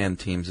 2-year span,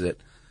 teams that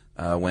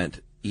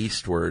went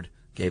eastward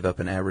gave up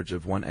an average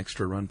of 1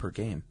 extra run per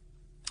game.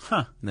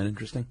 Huh. Isn't that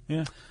interesting?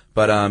 Yeah.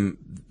 But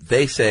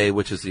they say,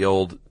 which is the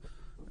old,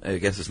 I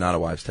guess it's not a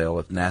wives' tale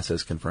if NASA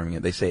is confirming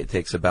it, they say it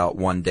takes about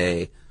 1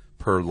 day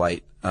per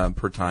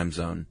per time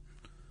zone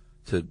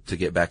to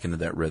get back into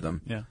that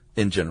rhythm. Yeah.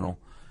 In general.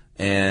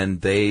 And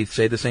they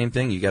say the same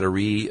thing. You got to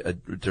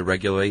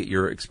regulate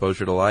your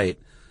exposure to light.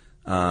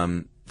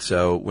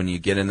 So when you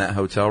get in that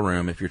hotel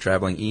room, if you're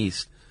traveling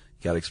east,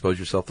 you got to expose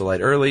yourself to light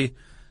early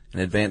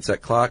and advance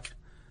that clock.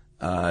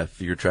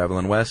 If you're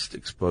traveling west,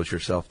 expose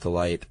yourself to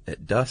light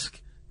at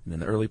dusk and in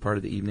the early part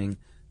of the evening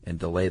and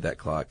delay that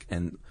clock.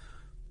 And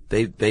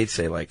they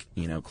say like,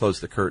 close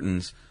the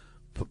curtains,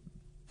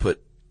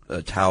 put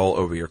a towel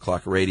over your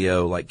clock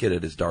radio, like get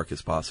it as dark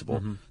as possible.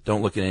 Mm-hmm.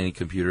 Don't look at any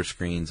computer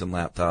screens and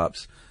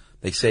laptops.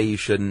 They say you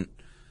shouldn't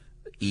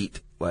eat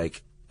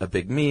like a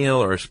big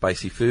meal or a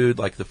spicy food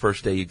like the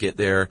first day you get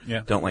there.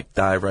 Yeah. Don't like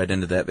dive right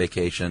into that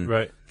vacation.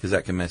 Right. Because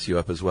that can mess you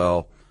up as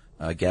well,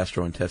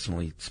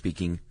 gastrointestinally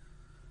speaking.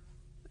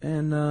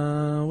 And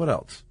what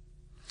else?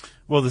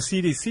 Well, the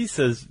CDC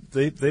says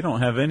they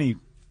don't have any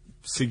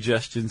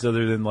suggestions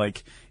other than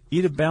like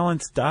eat a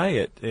balanced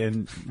diet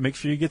and make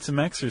sure you get some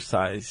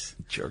exercise.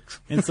 Jerks.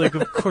 And it's like,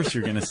 of course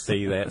you're going to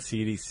say that,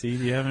 CDC. Do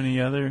you have any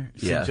other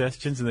Yeah.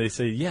 suggestions? And they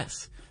say,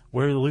 yes,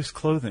 wear loose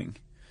clothing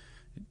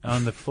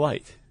on the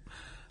flight.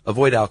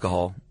 Avoid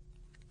alcohol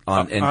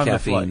and on the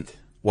caffeine. flight.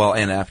 Well,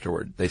 and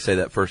afterward. They say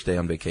that first day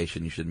on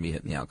vacation you shouldn't be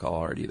hitting the alcohol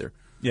hard either.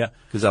 Yeah.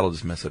 Because that'll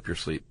just mess up your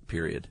sleep,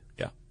 period.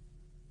 Yeah.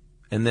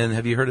 And then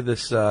have you heard of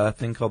this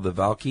thing called the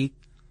Valkee?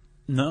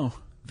 No.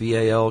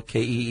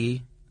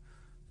 VALKEE?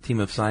 Team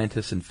of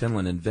scientists in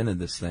Finland invented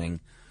this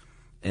thing.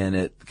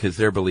 And because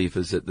their belief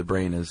is that the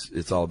brain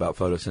it's all about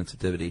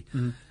photosensitivity.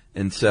 Mm-hmm.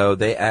 And so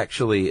they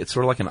actually, it's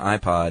sort of like an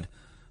iPod,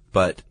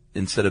 but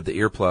instead of the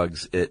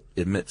earplugs, it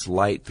emits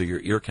light through your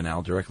ear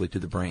canal directly to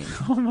the brain.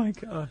 Oh my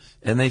gosh.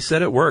 And they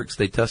said it works.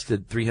 They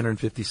tested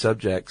 350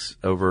 subjects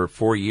over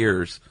 4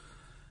 years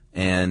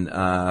and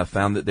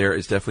found that there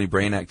is definitely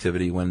brain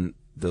activity when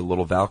the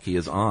little Valkee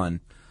is on,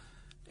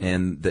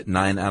 and that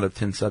 9 out of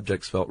 10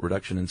 subjects felt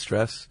reduction in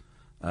stress,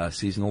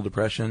 seasonal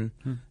depression,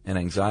 and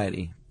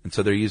anxiety. And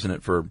so they're using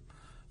it for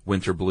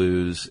winter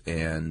blues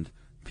and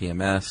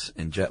PMS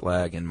and jet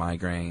lag and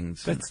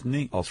migraines. That's and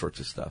neat. All sorts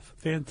of stuff.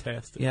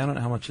 Fantastic. Yeah, I don't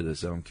know how much it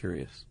is, though. I'm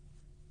curious.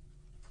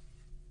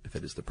 If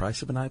it is the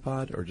price of an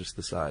iPod or just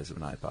the size of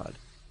an iPod.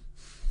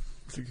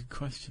 That's a good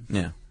question.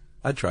 Yeah.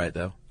 I'd try it,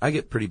 though. I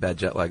get pretty bad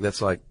jet lag.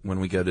 That's like when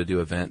we go to do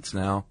events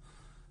now.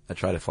 I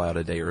try to fly out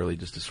a day early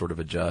just to sort of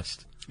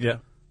adjust. Yeah.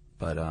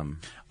 But,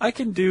 I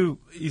can do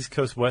East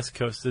Coast, West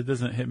Coast. It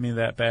doesn't hit me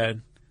that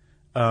bad.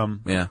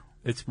 yeah.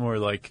 It's more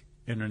like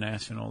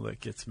international that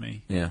gets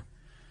me. Yeah.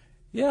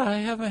 Yeah, I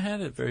haven't had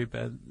it very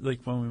bad.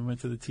 Like when we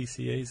went to the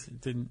TCAs,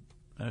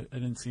 I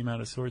didn't seem out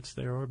of sorts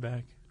there or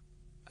back.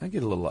 I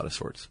get a little out of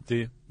sorts. Do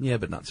you? Yeah,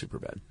 but not super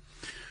bad.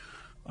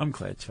 I'm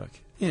glad, Chuck.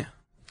 Yeah.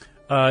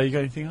 You got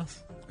anything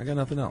else? I got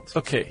nothing else.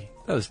 Okay,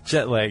 that was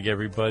jet lag,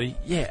 everybody.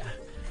 Yeah.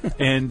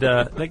 And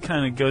that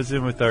kind of goes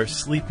in with our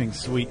sleeping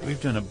suite.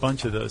 We've done a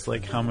bunch of those,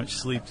 like how much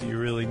sleep do you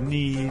really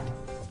need?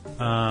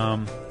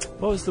 What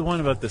was the one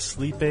about the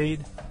sleep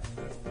aid?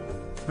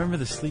 Remember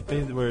the sleep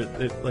aid where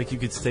like you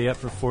could stay up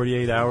for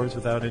 48 hours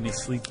without any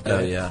sleep? Oh,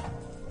 yeah.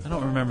 I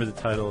don't remember the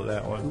title of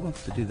that Who one.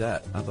 wants to do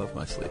that? I love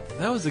my sleep.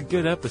 That was a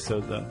good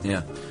episode, though.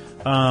 Yeah.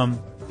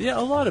 Yeah,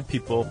 a lot of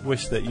people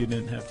wish that you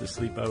didn't have to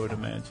sleep, I would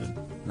imagine.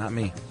 Not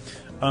me.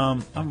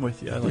 I'm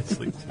with you. I like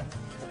sleep too.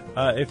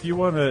 If you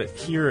want to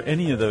hear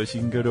any of those,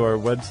 you can go to our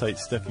website,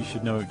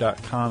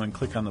 stuffyoushouldknow.com, and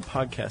click on the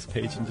podcast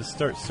page and just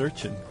start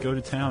searching. Go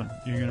to town.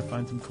 You're going to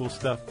find some cool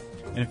stuff.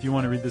 And if you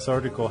want to read this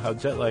article, How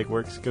Jet Lag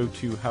Works, go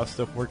to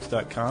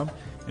howstuffworks.com,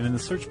 and in the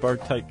search bar,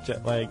 type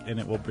jet lag, and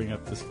it will bring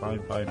up this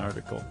fine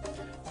article.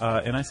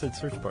 And I said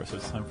search bar, so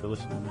it's time for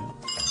listening now.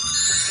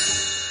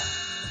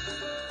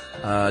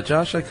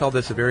 Josh, I call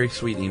this a very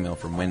sweet email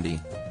from Wendy,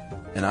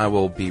 and I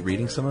will be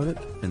reading some of it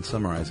and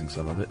summarizing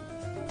some of it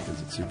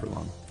because it's super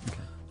long.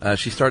 Okay.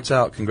 She starts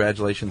out,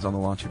 congratulations on the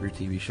launch of your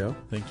TV show.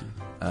 Thank you.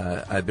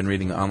 I've been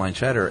reading the online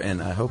chatter,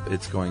 and I hope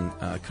it's going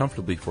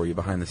comfortably for you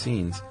behind the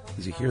scenes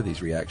as you hear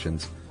these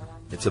reactions.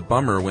 It's a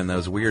bummer when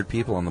those weird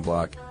people on the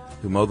block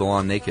who mow the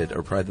lawn naked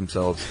or pride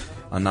themselves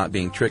on not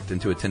being tricked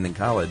into attending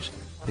college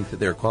think that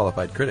they're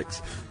qualified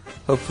critics.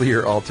 Hopefully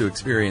you're all too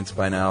experienced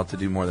by now to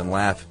do more than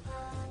laugh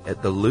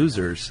at the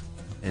losers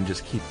and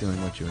just keep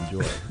doing what you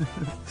enjoy.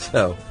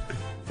 So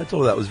I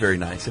told her that was very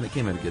nice, and it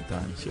came at a good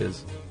time. She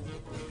says,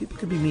 people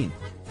can be mean.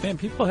 Man,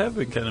 people have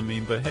been kind of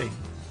mean, but hey,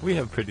 we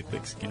have pretty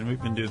thick skin.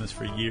 We've been doing this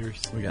for years.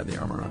 We got the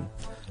armor on.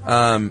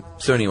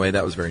 So anyway,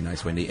 that was very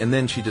nice, Wendy. And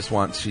then she's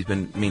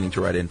been meaning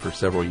to write in for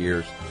several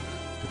years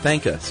to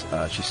thank us.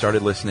 She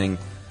started listening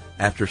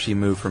after she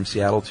moved from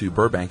Seattle to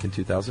Burbank in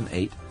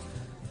 2008.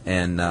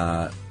 And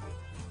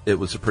it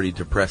was a pretty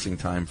depressing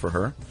time for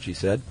her, she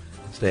said.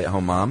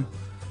 Stay-at-home mom.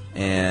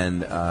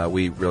 And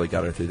we really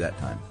got her through that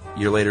time. A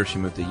year later, she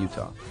moved to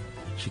Utah.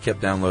 She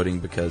kept downloading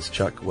because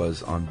Chuck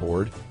was on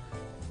board,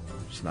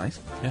 which is nice.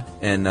 Yeah.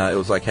 And it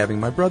was like having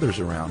my brothers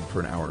around for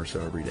an hour or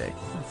so every day.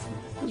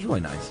 It was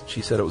really nice.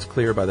 She said it was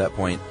clear by that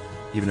point,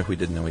 even if we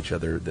didn't know each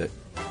other, that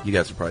you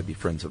guys would probably be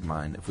friends of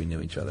mine if we knew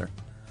each other.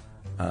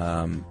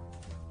 And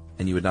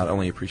you would not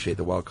only appreciate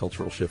the wild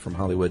cultural shift from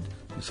Hollywood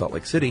to Salt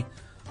Lake City,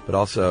 but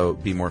also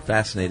be more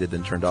fascinated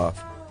than turned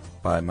off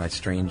by my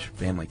strange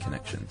family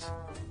connections.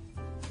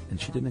 And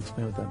she didn't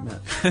explain what that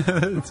meant.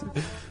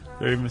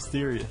 Very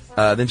mysterious.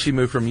 Then she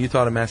moved from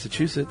Utah to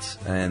Massachusetts,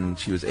 and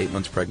she was 8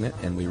 months pregnant,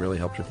 and we really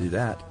helped her through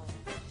that.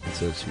 And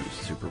so she was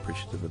super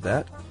appreciative of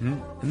that.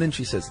 Mm. And then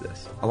she says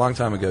this. A long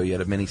time ago, you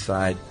had a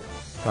mini-side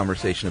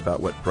conversation about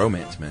what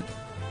bromance meant,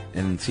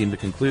 and seemed to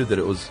conclude that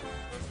it was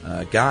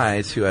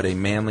guys who had a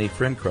manly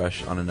friend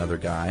crush on another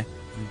guy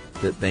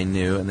that they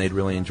knew and they'd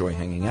really enjoy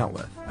hanging out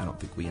with. I don't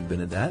think we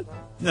invented that.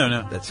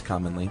 No. That's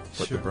commonly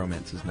what the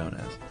bromance is known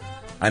as.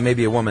 I may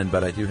be a woman,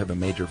 but I do have a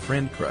major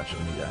friend crush on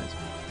you guys.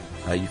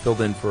 You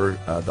filled in for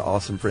the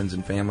awesome friends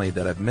and family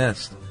that I've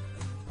missed,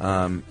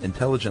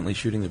 intelligently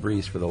shooting the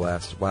breeze for the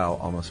last,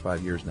 almost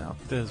 5 years now.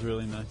 That is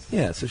really nice.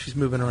 Yeah, so she's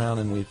moving around,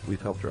 and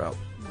we've helped her out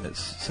as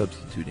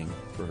substituting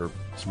for her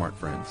smart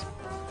friends.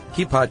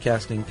 Keep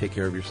podcasting. Take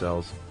care of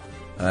yourselves.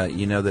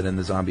 You know that in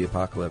the zombie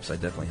apocalypse, I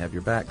definitely have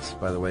your backs.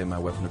 By the way, my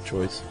weapon of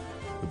choice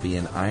would be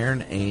an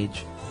Iron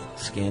Age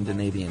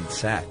Scandinavian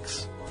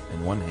sax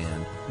in one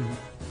hand,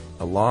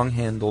 a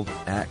long-handled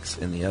axe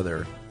in the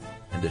other,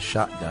 and a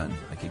shotgun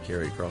I could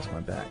carry across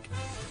my back.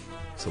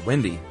 So,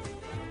 Wendy,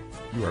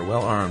 you are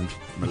well armed,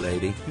 my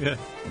lady. Yeah.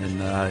 And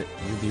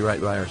you'll be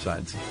right by our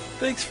sides.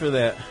 Thanks for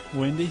that,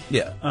 Wendy.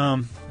 Yeah.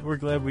 We're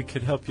glad we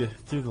could help you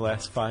through the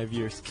last 5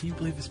 years. Can you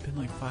believe it's been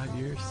like 5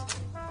 years?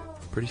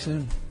 Pretty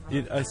soon.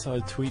 I saw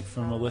a tweet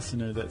from a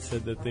listener that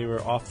said that they were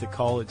off to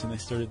college and they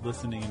started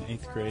listening in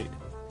 8th grade.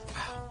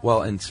 Wow.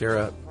 Well, and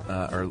Sarah,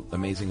 our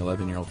amazing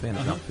 11-year-old fan,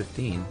 is now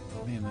 15.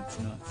 Man, that's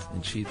nuts.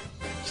 And she's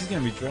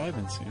going to be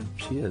driving soon.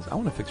 She is. I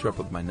want to fix her up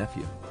with my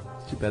nephew.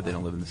 It's too bad they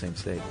don't live in the same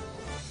state.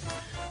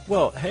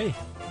 Well, hey,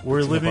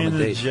 we're living in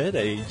the jet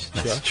age,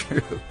 Chuck. That's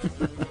true.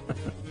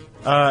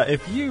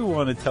 If you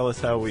want to tell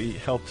us how we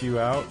helped you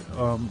out,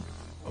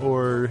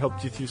 or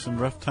helped you through some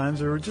rough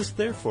times, or we're just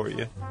there for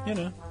you,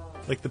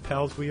 like the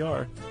pals we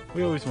are,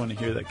 we always want to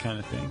hear that kind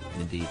of thing.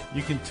 Indeed.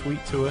 You can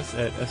tweet to us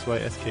at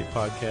SYSK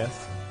Podcast.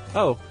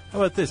 Oh, how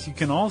about this? You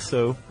can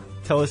also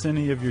tell us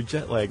any of your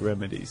jet lag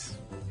remedies.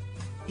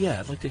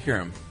 Yeah, I'd like to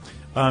hear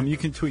them. You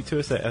can tweet to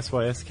us at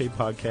SYSK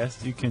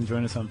Podcast. You can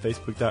join us on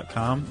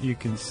Facebook.com. You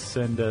can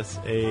send us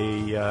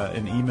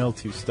an email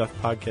to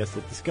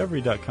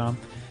stuffpodcast@discovery.com.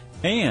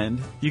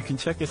 And you can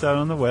check us out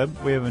on the web.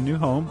 We have a new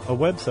home, a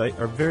website,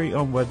 our very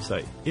own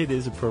website. It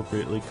is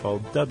appropriately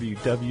called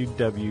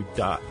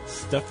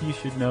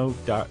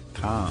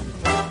www.stuffyoushouldknow.com.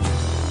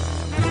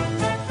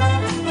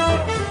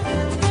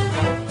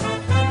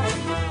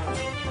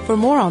 For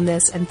more on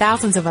this and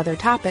thousands of other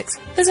topics,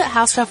 visit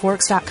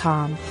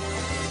howstuffworks.com.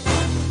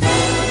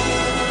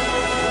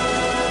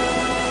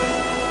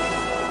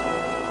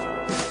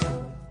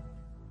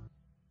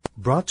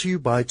 Brought to you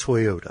by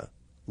Toyota.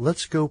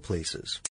 Let's go places.